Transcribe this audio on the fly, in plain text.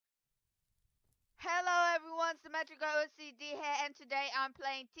Hello everyone, Symmetrical OCD here, and today I'm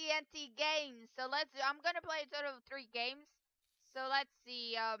playing TNT games. I'm gonna play a total of 3 games. So let's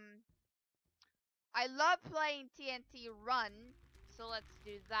see, I love playing TNT Run, so let's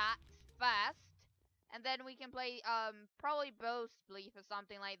do that first. And then we can play, probably Boast Belief or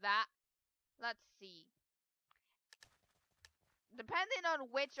something like that. Let's see. Depending on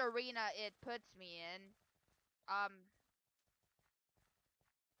which arena it puts me in,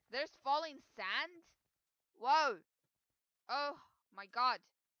 there's falling sand? Whoa! Oh my god.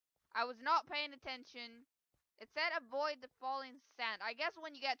 I was not paying attention. It said avoid the falling sand. I guess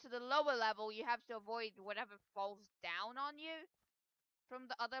when you get to the lower level, you have to avoid whatever falls down on you from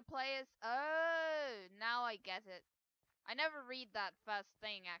the other players. Oh, now I get it. I never read that first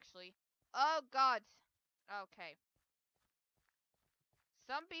thing, actually. Oh, God. Okay.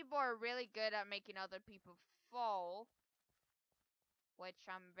 Some people are really good at making other people fall, which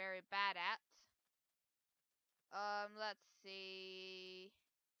I'm very bad at. Let's see.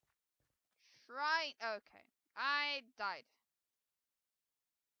 Shrine. Okay. I died.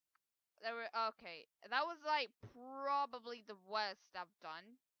 Okay. That was like probably the worst I've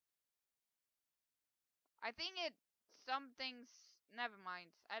done. I think some things, never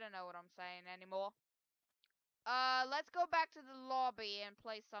mind. I don't know what I'm saying anymore. Let's go back to the lobby and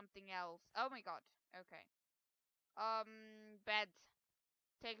play something else. Oh my god. Okay. Bed.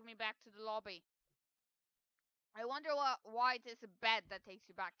 Take me back to the lobby. I wonder why it is a bed that takes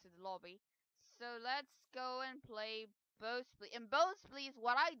you back to the lobby. So let's go and play Boast Please. In Boast Please,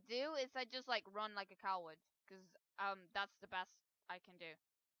 what I do is I just like run like a coward. Cause that's the best I can do.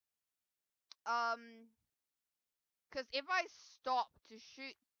 Cause if I stop to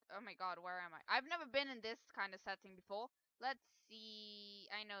shoot, oh my god, where am I? I've never been in this kind of setting before. Let's see.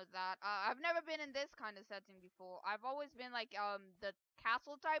 I know that. I've never been in this kind of setting before. I've always been like the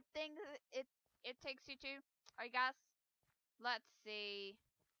castle type thing. It takes you to, I guess. Let's see.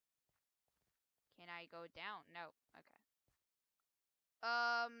 Can I go down? No. Okay.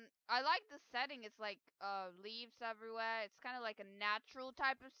 I like the setting. It's like leaves everywhere. It's kind of like a natural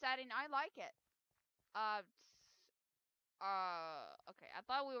type of setting. I like it. Uh, okay. I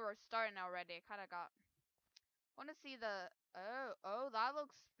thought we were starting already. I kind of got. Want to see the. Oh, that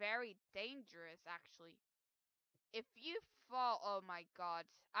looks very dangerous, actually. If you fall, oh my god.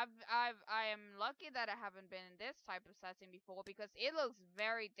 I am lucky that I haven't been in this type of setting before because it looks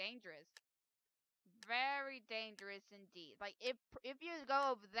very dangerous. Very dangerous indeed. Like if you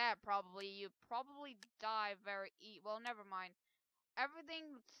go over there, you probably die very well, never mind.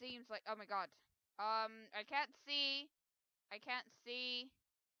 Everything seems like, oh my god. I can't see. I can't see.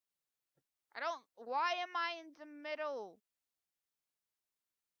 Why am I in the middle?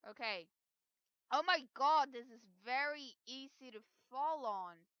 Okay. Oh my god, this is very easy to fall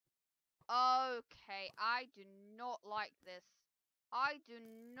on. Okay, I do not like this. I do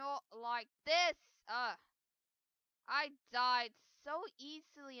not like this. I died so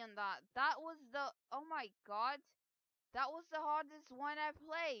easily on that. That was the, oh my god. That was the hardest one I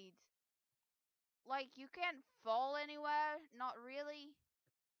played. Like, you can't fall anywhere. Not really.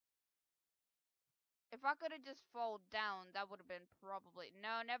 If I could have just fallen down, that would have been probably,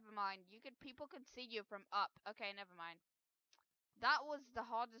 no, never mind. People could see you from up. Okay, never mind. That was the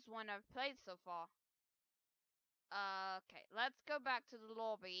hardest one I've played so far. Okay, let's go back to the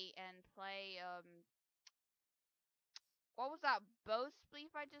lobby and play, what was that Boast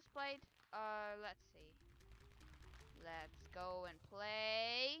Belief I just played? Let's see. Let's go and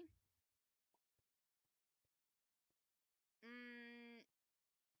play.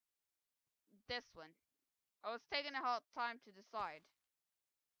 This one. I was taking a hard time to decide.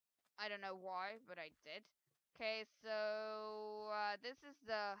 I don't know why, but I did. Okay, so, this is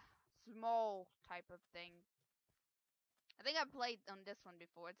the small type of thing. I think I played on this one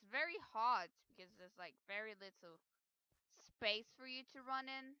before. It's very hard because there's like very little space for you to run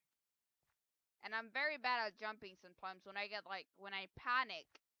in. And I'm very bad at jumping sometimes. When I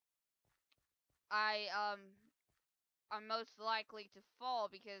panic, I'm most likely to fall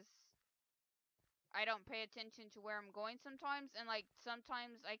because I don't pay attention to where I'm going sometimes, and like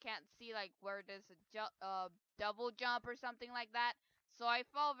sometimes I can't see like where there's a double jump or something like that. So I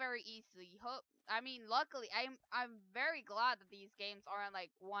fall very easily. Luckily, I'm very glad that these games aren't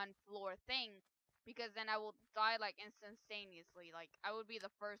like one floor thing, because then I will die like instantaneously. Like I would be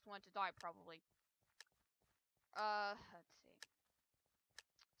the first one to die probably. Let's see.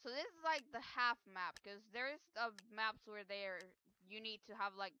 So this is like the half map, because there is maps where you need to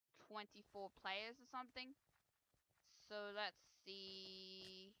have like 24 players or something. So let's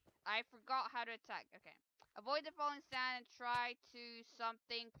see. I forgot how to attack. Okay. Avoid the falling sand and try to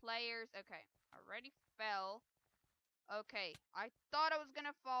something players. Okay, already fell. Okay, I thought I was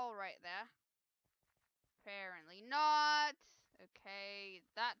gonna fall right there. Apparently not. Okay,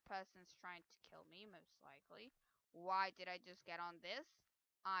 that person's trying to kill me, most likely. Why did I just get on this?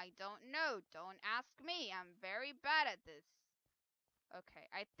 I don't know. Don't ask me. I'm very bad at this. Okay,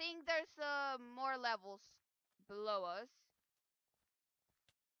 I think there's more levels below us.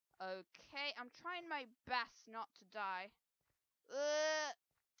 Okay, I'm trying my best not to die.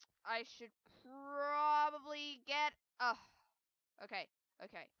 I should probably get... okay,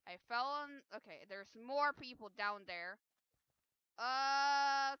 okay. I fell on... Okay, there's more people down there.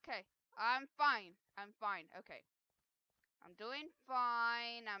 Okay. I'm fine. I'm fine. Okay. I'm doing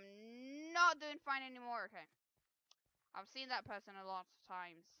fine. I'm not doing fine anymore. Okay. I've seen that person a lot of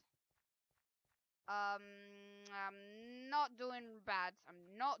times. I'm not doing bad.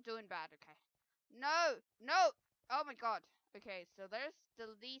 I'm not doing bad. Okay. No! No! Oh my god. Okay, so there's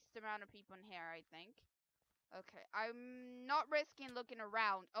the least amount of people in here, I think. Okay, I'm not risking looking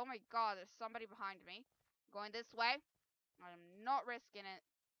around. Oh my god, there's somebody behind me. Going this way. I'm not risking it.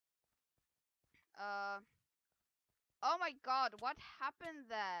 Oh my god, what happened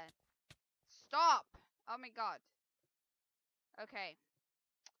there? Stop! Oh my god. Okay.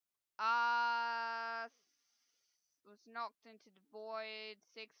 Was knocked into the void.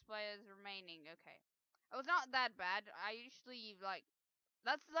 6 players remaining. Okay. It was not that bad. I usually, like...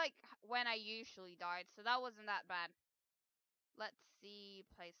 That's, like, when I usually died, so that wasn't that bad. Let's see.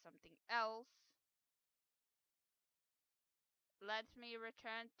 Play something else. Let me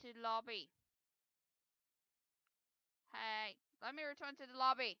return to lobby. Hey, let me return to the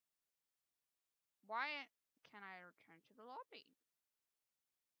lobby. Why can I return to the lobby?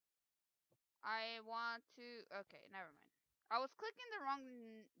 I want to... Okay, never mind. I was clicking the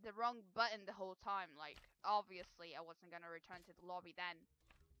wrong button the whole time. Like, obviously, I wasn't gonna return to the lobby then.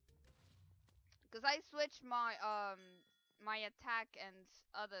 Because I switched my attack and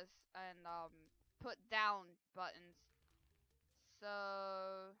others and put down buttons.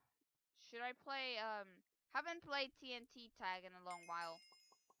 So should I play haven't played TNT Tag in a long while.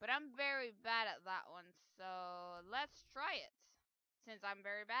 But I'm very bad at that one, so let's try it. Since I'm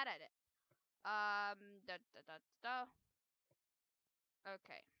very bad at it. Da da da da.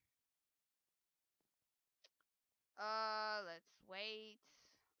 Okay. Let's wait.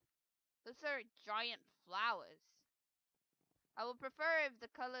 Those are giant flowers. I would prefer if the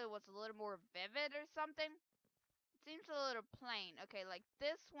color was a little more vivid or something. It seems a little plain. Okay, like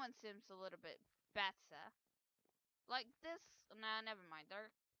this one seems a little bit better. Like this, nah, never mind. They're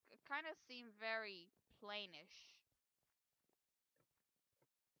kind of seem very plainish.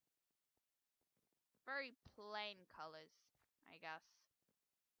 Very plain colors, I guess.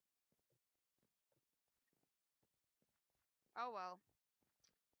 Oh well.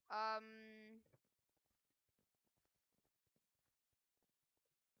 Um,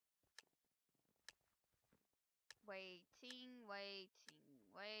 waiting, waiting,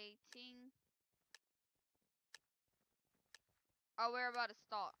 waiting. Oh, we're about to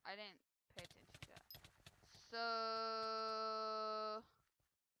start. I didn't pay attention to that. So,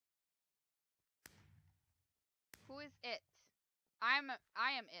 who is it? I am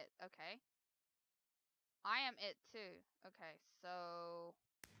it. Okay. I am it too. Okay, so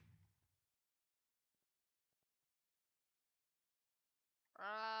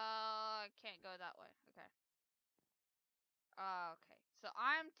I can't go that way. Okay. Okay. So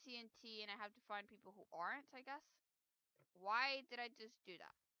I'm TNT and I have to find people who aren't, I guess. Why did I just do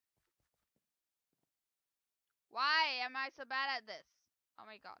that? Why am I so bad at this? Oh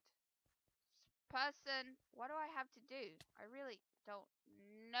my god. Person, what do I have to do? I really don't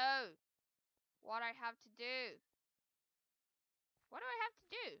know what I have to do. What do I have to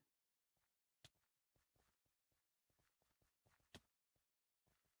do?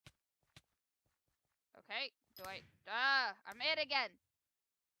 Okay. Do I... I'm it again.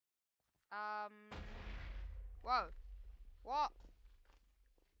 Whoa. What?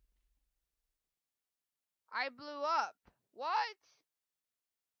 I blew up. What?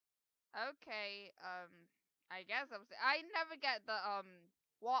 Okay, I guess I never get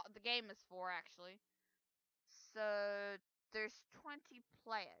what the game is for, actually. So, there's 20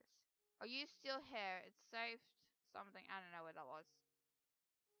 players. Are you still here? It's saved something. I don't know what that was.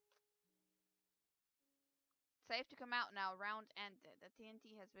 Safe to come out now. Round ended. The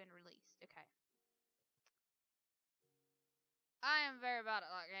TNT has been released. Okay. I am very bad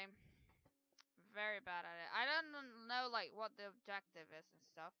at that game. Very bad at it. I don't know, like, what the objective is and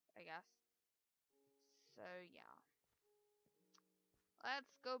stuff, I guess. So, yeah.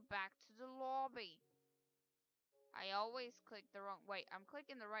 Let's go back to the lobby. I always click the wrong. Wait, I'm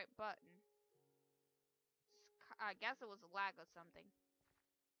clicking the right button. I guess it was a lag or something.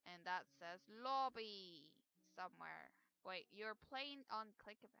 And that says lobby somewhere. Wait, you're playing on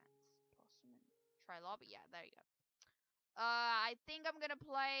click events. Try lobby. Yeah, there you go. I think I'm gonna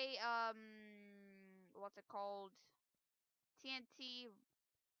play what's it called? TNT.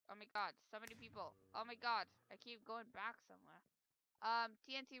 Oh my god, so many people. Oh my god, I keep going back somewhere.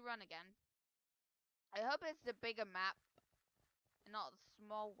 TNT run again. I hope it's the bigger map and not the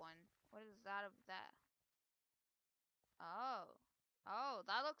small one. What is that over there? Oh. Oh,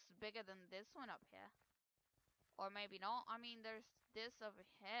 that looks bigger than this one up here. Or maybe not. I mean, there's this over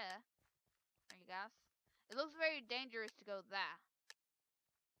here, I guess. It looks very dangerous to go there.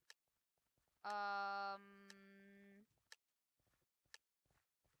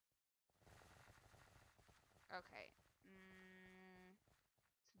 Okay.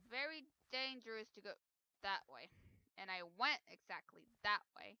 It's very dangerous to go that way. And I went exactly that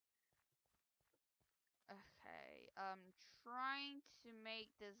way. Okay. I'm trying to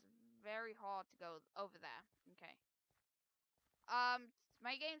make this very hard to go over there. Okay.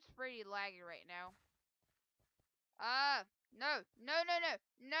 My game's pretty laggy right now. No, no, no, no,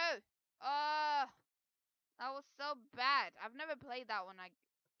 no. That was so bad. I've never played that one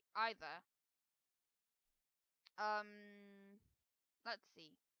either. Let's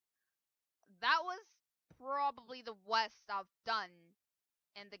see. That was probably the worst I've done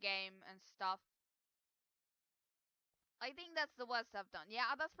in the game and stuff. I think that's the worst I've done.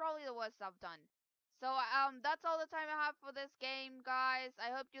 Yeah, that's probably the worst I've done. So, that's all the time I have for this game, guys. I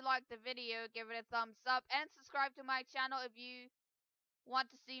hope you liked the video. Give it a thumbs up and subscribe to my channel if you want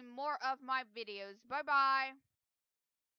to see more of my videos. Bye-bye.